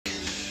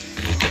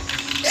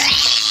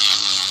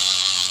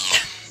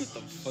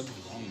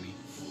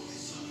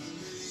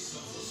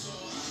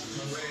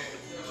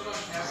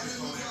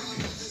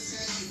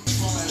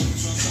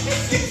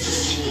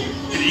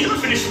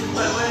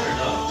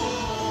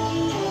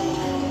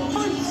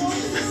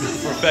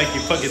back,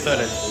 you fucking thought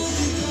it.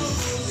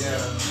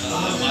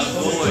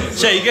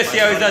 Shit, you guys see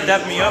how he's not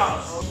dapping me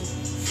up?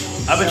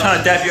 I've been trying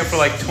to dap you up for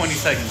like 20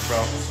 seconds,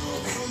 bro.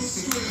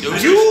 Yo,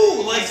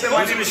 where's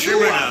the stream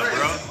right now,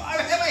 bro?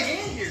 I have my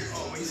hand here.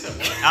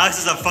 Alex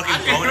is a fucking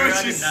boner.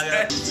 What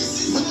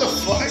the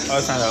fuck? Oh,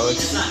 it's not Alex.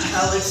 It's not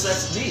Alex,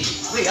 that's me.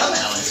 Wait, I'm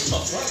Alex.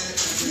 What the fuck?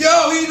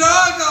 Yo, he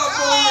not boner,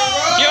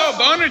 bro. Yo,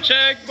 boner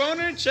check,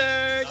 boner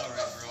check.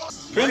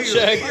 Print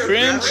check,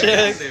 print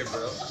check. There,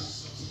 bro.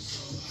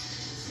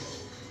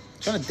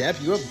 Trying to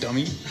dap you up,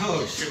 dummy.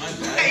 Oh shit, my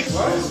bad.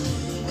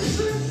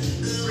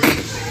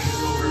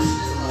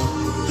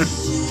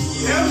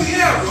 Hell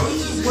yeah, bro.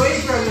 This is way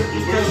better than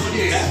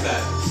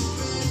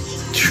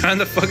Trying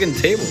the fucking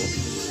table.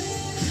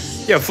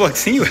 Yo,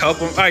 Flux, can you help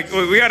him? Alright,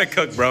 we gotta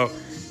cook, bro.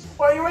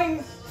 Why are you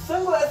wearing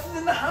sunglasses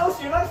in the house?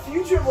 You're not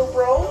futurable,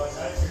 bro.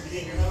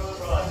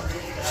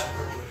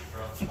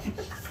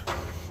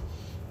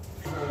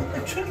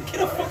 I'm trying to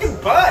get a fucking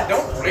butt.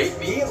 Don't rape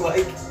me,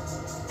 like.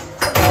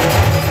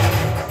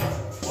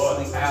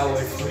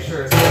 Alex, for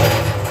sure.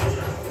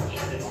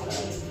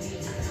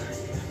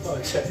 Oh,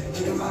 check.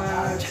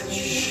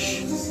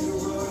 Shh.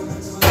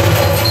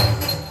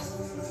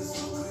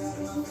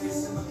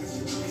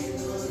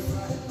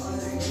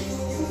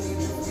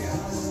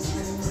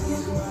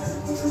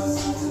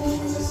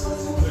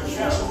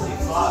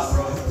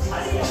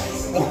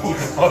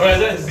 Oh,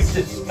 that is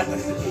just.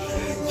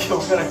 Yo,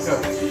 we gotta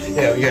cook.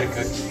 Yeah, we gotta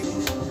cook.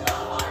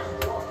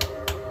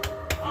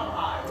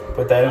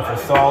 Put that in for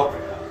salt.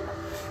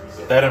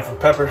 Put that in for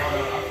pepper.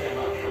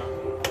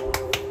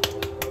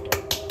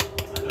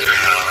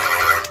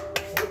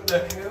 What the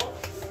hell?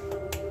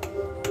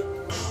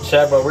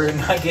 Chad, bro, we're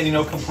not getting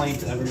no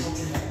complaints ever.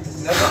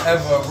 Never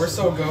ever. We're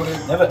so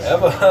goated. Never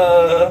ever.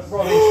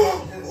 Bro,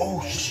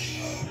 Oh, shit.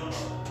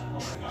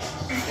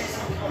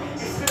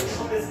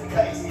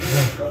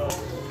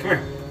 Come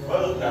here.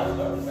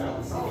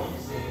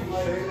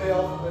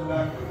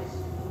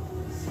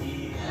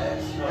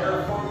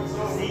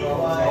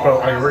 Bro,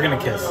 alright, we're gonna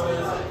kiss.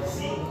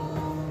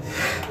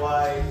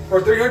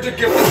 For 300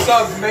 gifted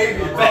subs, maybe.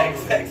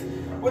 Facts.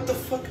 What the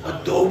fuck?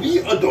 Adobe?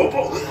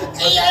 Adobo?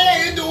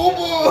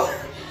 Adobo!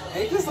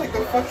 Ain't this like the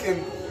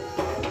fucking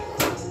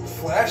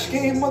Flash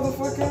game,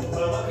 motherfucker?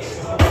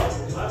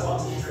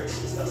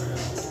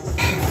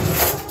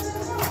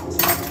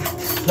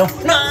 No.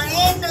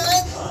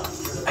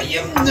 I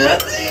am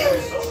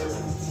nothing.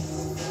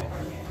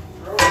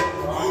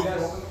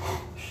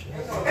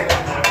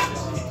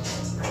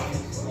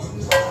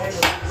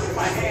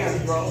 My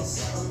hands, bro.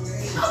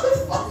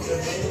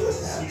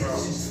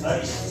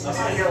 I'm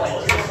not here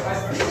like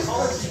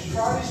this.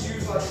 Try to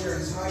use like your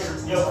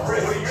entire. Yo,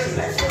 Chris, you're the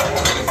next one.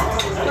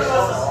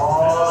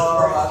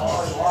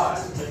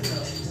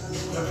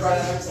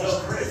 Yo,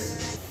 Chris.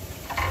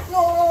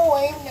 No,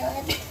 I'm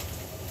not.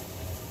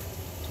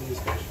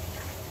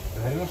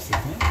 Did I not see me?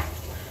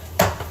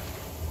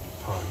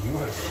 Oh, you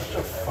are such a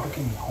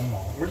fucking homo.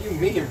 What do you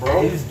mean,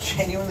 bro? It is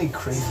genuinely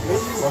crazy. What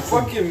do you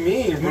fucking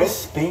mean, You bro?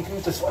 just spanked me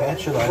with the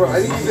spatula. Bro,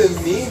 I didn't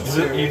even mean Is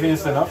it, to. you think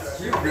it's enough?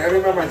 You grabbed me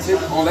by my tip.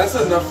 Oh, that's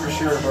enough for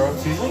sure, bro.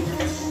 Seasoning?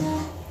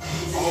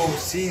 Oh,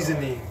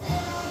 seasoning.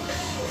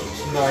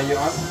 Nah,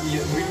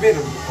 we made a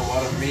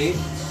lot of meat.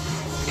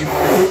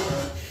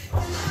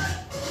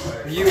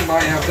 You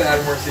might have to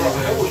add more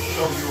seasoning. I will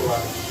show you a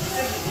lot.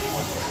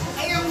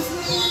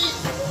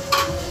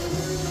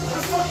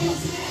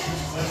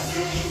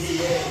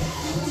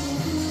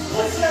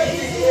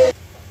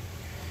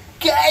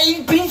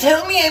 Guys, please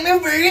tell me I'm a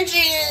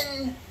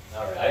virgin.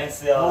 Alright, I didn't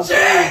see all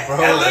Hey,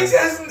 bro. Alex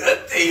has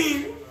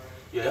nothing.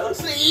 Yeah, that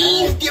looks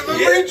Please give a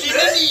virginity.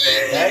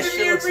 That Give me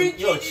shit a looks.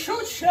 virginity. Yo,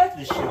 check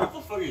this shit. What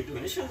the fuck are you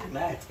doing? This shit looks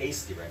mad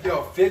tasty right now.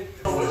 Yo, fit.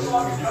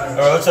 Alright,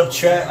 what's up,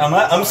 chat?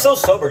 I'm still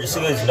sober, just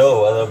so you guys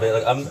know a little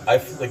bit.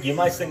 Like you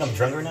might think I'm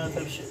drunk right now,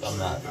 type of shit. I'm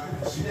not.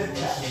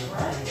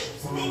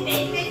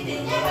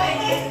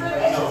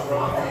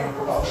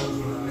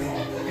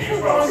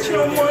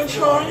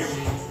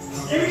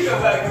 You go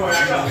back to where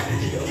you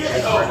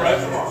know, bro.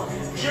 Come on.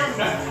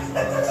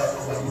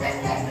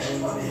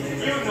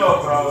 You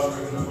know, bro.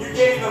 You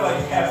can't even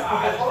like have I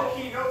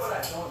low-key know, but I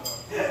don't know.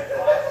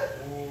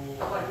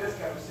 I'm like this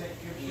guy was saying,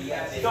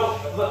 so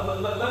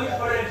let me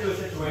put it into a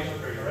situation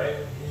for you, right?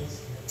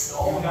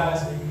 You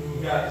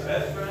got his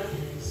best friend,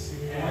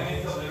 and we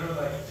need to literally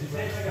like just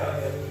take like a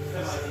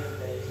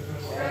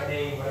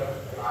day, whatever.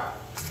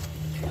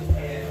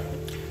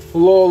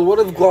 Lol, what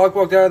if Glock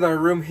walked out of that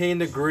room hitting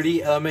the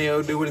gritty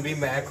LMAO dude? Would it be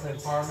Macklin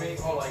farming?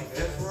 Oh, like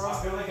this, bro? I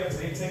feel like a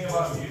big thing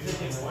about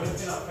music is what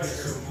is gonna affect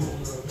your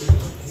mood.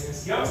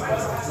 Young people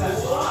have that a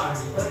lot.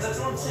 That's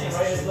what I'm saying,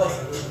 right? It's like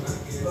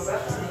the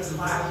best friend is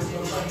my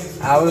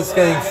Alex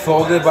getting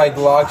folded by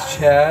Glock's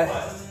chat.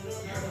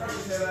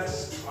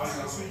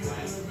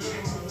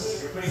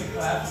 You're putting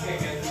class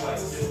against like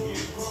just you. You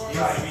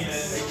know what I mean?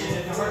 It's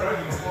a hard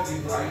argument.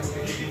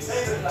 You can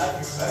say that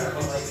class is better,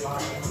 but like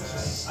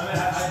I mean,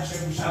 I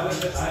think the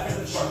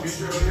short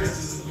future earlier.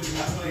 This is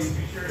definitely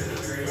future is a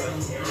very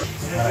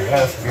I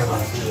guess.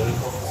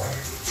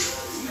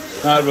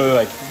 Not really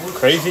like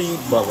crazy,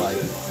 but like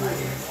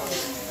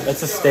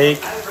that's a steak.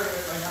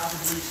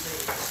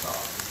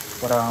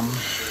 But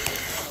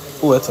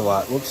oh, that's a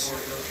lot. Whoops.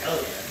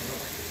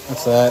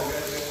 What's that?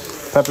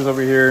 Peppers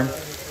over here.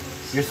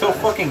 You're so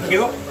fucking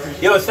cute.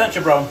 Yo,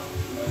 Essential, bro.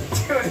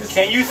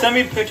 Can you send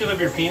me pictures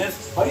of your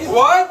penis? What?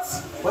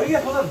 Why do you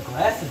have all those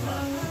glasses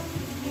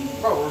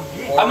on? Bro,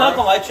 I'm not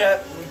gonna lie,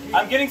 chat.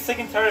 I'm getting sick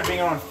and tired of being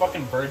around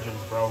fucking virgins,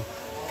 bro.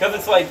 Because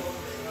it's like,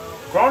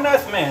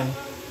 grown-ass man,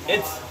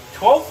 it's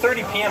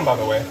 12:30 p.m., by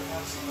the way,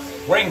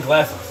 wearing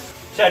glasses.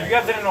 Chad, you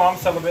guys didn't know I'm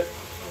celibate?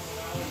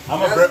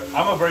 I'm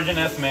a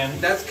virgin-ass man.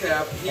 That's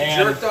cap. He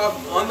And- jerked off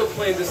on the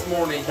plane this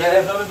morning. That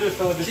has nothing to do with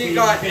celibacy. He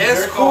got You can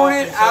jerk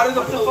escorted off out of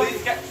the What fuck police.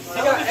 is that? He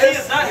got Celibacy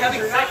is not escorted. having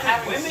You're sex not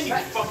having with women, you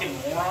sex. fucking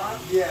moron.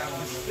 Yeah,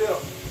 but still.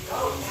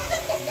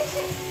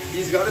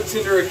 He's got a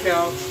Tinder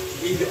account.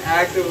 He's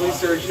actively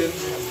searching.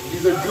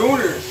 He's a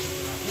gooner.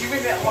 Even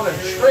on a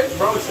trip,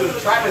 bro, to the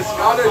Travis On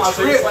Scott a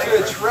concert, trip it's like, to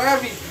the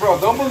Travis. Bro,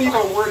 don't believe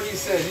a word he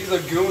says. He's a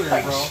gooner,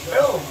 bro.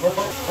 chill, bro.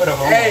 What a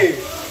homo. Hey,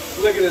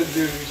 look at this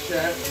dude,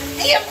 chat.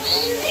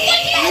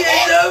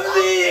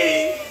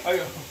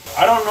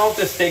 I don't know if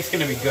this steak's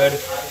gonna be good.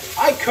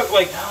 I cook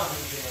like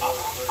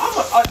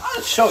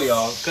I'll show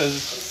y'all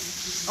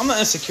because I'm not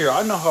insecure.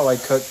 I know how I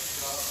cook.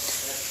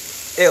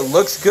 It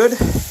looks good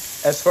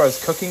as far as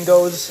cooking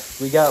goes.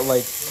 We got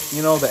like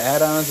the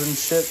add-ons and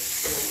shit.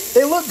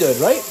 They look good,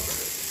 right?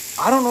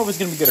 I don't know if it's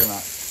gonna be good or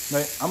not.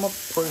 Right? I'm gonna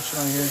pour this shit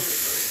on here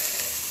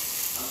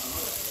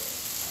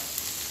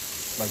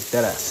like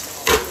dead ass.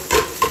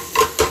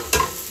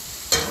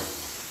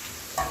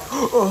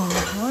 Oh, I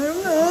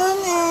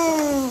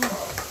love you.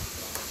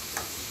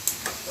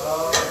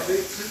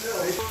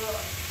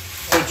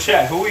 So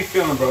chat, who we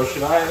feeling, bro?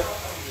 Should I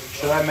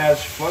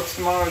match Flux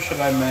tomorrow? Or should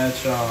I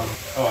match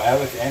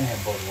Alex and him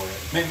both were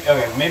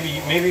it?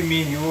 Maybe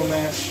me and you will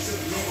match,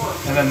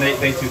 and then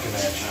they two can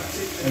match,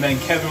 and then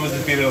Kevin will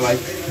just be there like,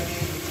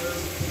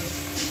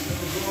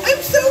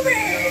 I'm so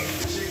bad.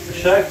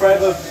 Should I fry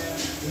the?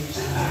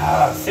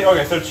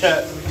 Okay, so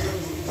chat.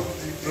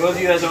 For those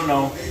of you that don't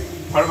know,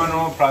 part of my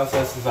normal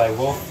process is I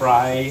will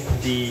fry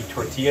the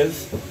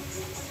tortillas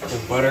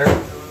with butter.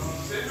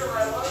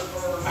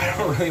 I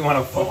don't really want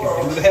to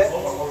fucking do that.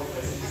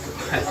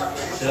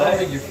 Should I?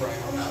 think you fry.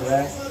 Should I?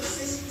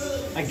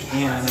 I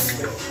can.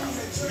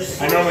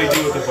 I normally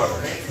do with the butter.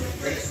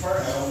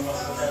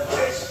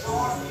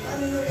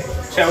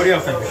 Chat, what do y'all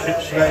think?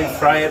 Should I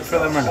fry it for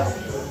them or no?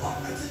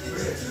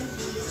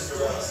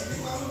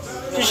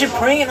 You should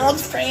bring an old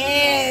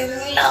friend.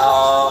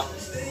 No.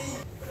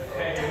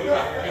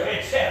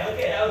 Hey, Chad, look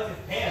at Alex's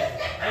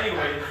pants.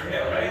 Anyways,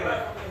 yeah, right?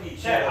 Like,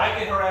 Chad, I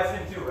can harass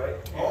him too, right?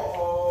 I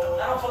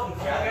don't fucking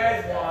care. You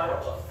guys want.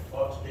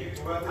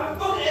 I'm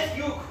going to ask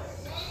you.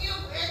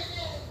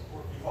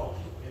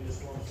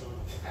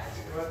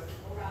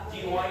 Do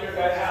you want your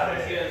guy out of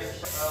his?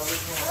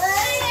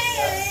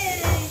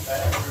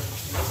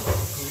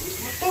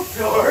 What the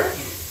door?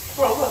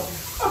 Bro, look.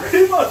 I'm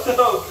in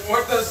myself.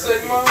 What the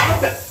Sigma?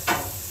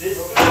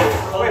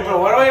 Wait, bro,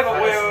 why do I have a.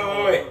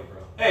 Wait.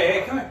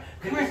 Hey, come here.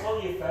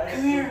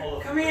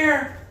 Come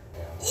here.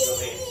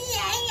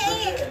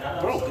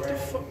 Bro, what the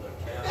fuck?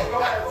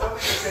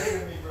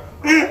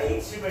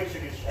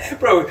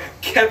 Bro,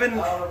 Kevin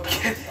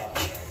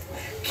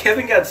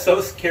got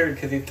so scared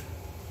because he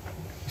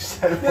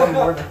said one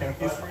more to him.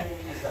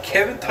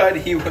 Kevin thought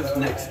he was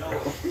next, bro.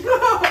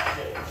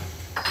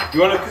 You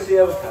want to cook the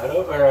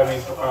avocado? Or, I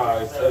mean,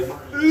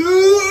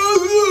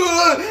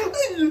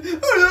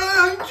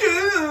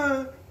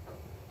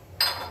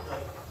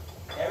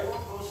 I'm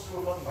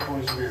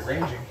always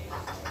rearranging.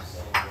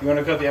 you want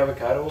to cut the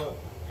avocado up?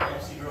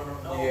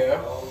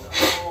 Yeah.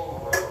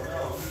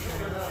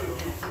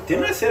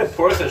 Didn't I say to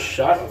pour us a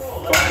shot of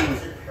fucking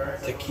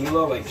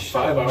tequila like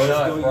 5 hours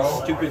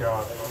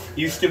ago?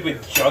 You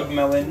stupid jug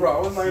melon. Bro, I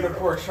was not gonna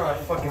pour a shot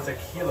of fucking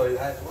tequila.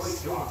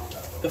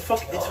 The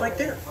fuck? It's right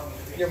there.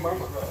 Your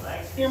mama.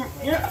 Yeah. No,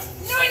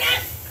 I'm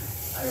not.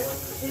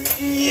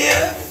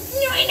 Yeah.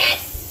 No, I'm not.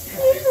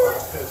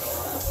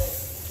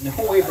 No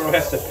way, bro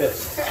has to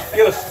piss.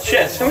 Yo,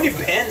 Chet, somebody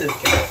ban this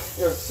guy.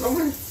 Yo,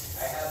 someone.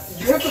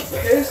 You have to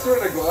piss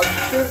during the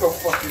Glockey shit? Go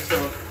fuck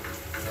yourself.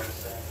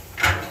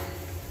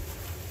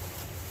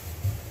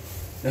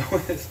 No,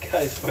 this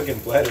guy's fucking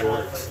bladder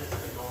works.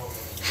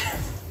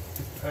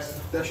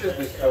 That shit's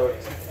been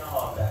cooked.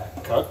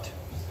 Cooked?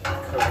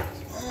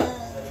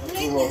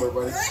 Move over,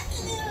 buddy.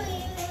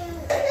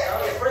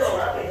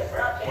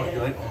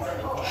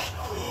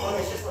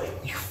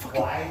 You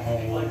fucking.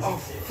 Oh,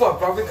 fuck,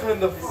 bro. I've been cutting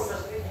the.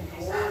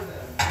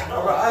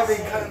 Bro, I've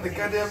been cutting the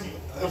goddamn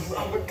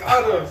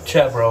avocado.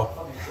 Chat, bro.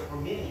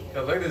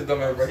 Yo, look at this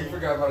dumbass, bro. He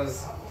forgot about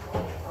his.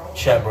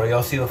 Chat, bro.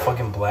 Y'all see the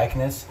fucking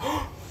blackness?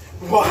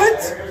 What?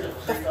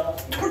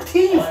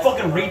 Tortilla, you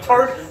fucking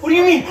retard. What do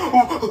you mean?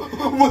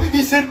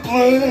 He said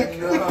black.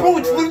 No, Like, bro,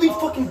 it's bro. literally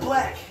fucking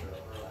black.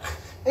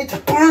 It's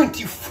burnt,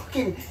 you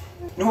fucking.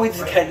 No,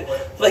 it's kind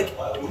of. Like,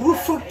 who the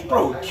fuck,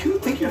 bro? Do you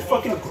think you're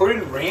fucking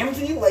Gordon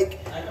Ramsay? Like,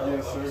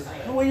 Yes, sir.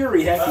 no way you're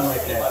reacting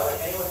like that.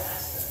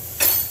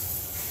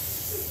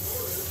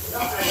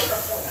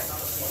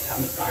 Oh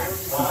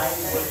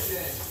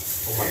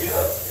my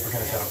god, we're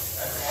gonna tell him.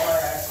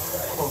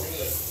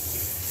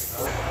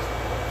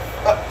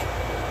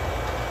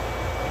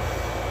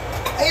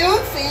 I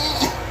don't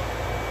see.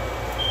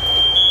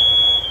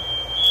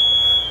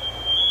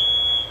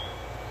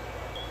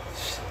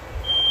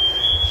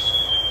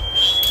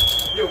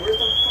 Yo, where's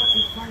the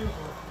fucking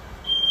fireball?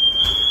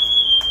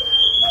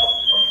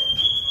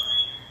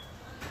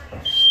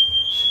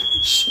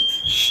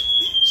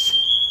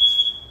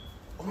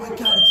 Oh my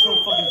god, it's so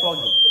fucking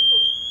foggy.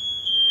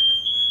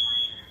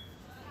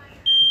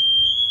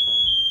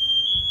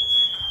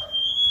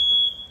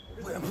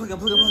 Wait, I'm plugging.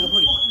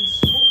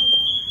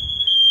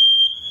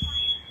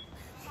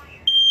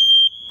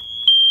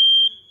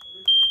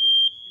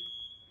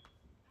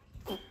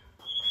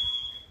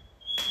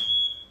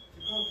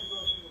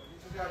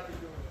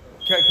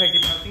 Can I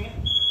keep pressing it?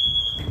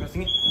 Keep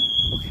pressing it?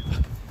 Okay,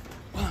 fuck.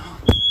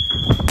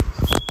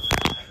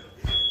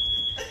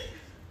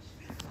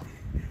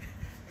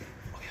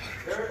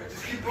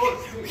 Just keep going.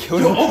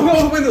 Yo, open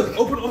all the windows.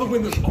 Open all the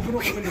windows. Open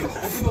all the windows.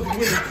 Open all the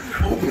windows.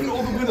 Open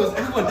all the windows.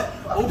 Everyone,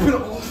 open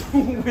all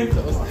the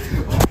windows.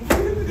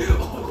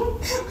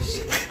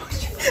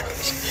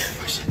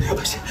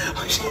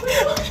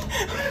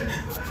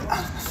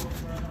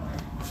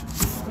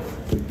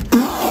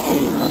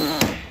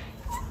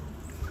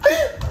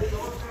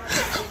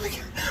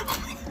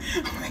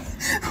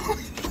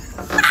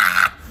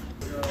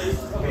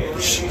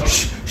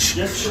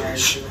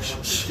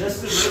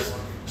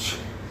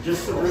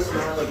 Just the risk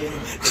around like getting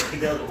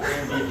kicked out of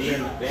Airbnb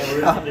and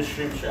we're in the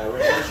stream shot. We're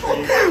in the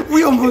stream.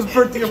 We almost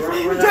burnt the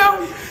apartment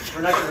down.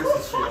 We're not gonna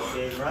risk this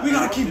shit, okay? We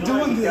gotta keep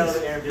doing this.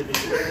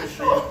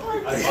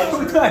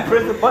 I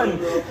pressed the button.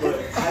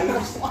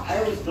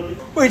 I was literally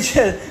Wait,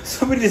 Chad,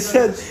 somebody just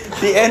said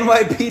the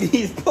NYPD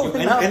is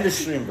pulling out. end the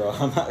stream, bro.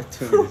 I'm not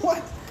doing For this.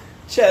 what?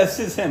 Chad, this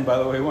is him, by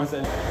the way. One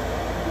second.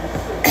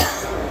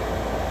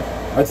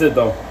 That's it,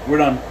 though. We're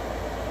done.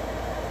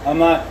 I'm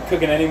not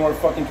cooking any more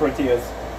fucking tortillas.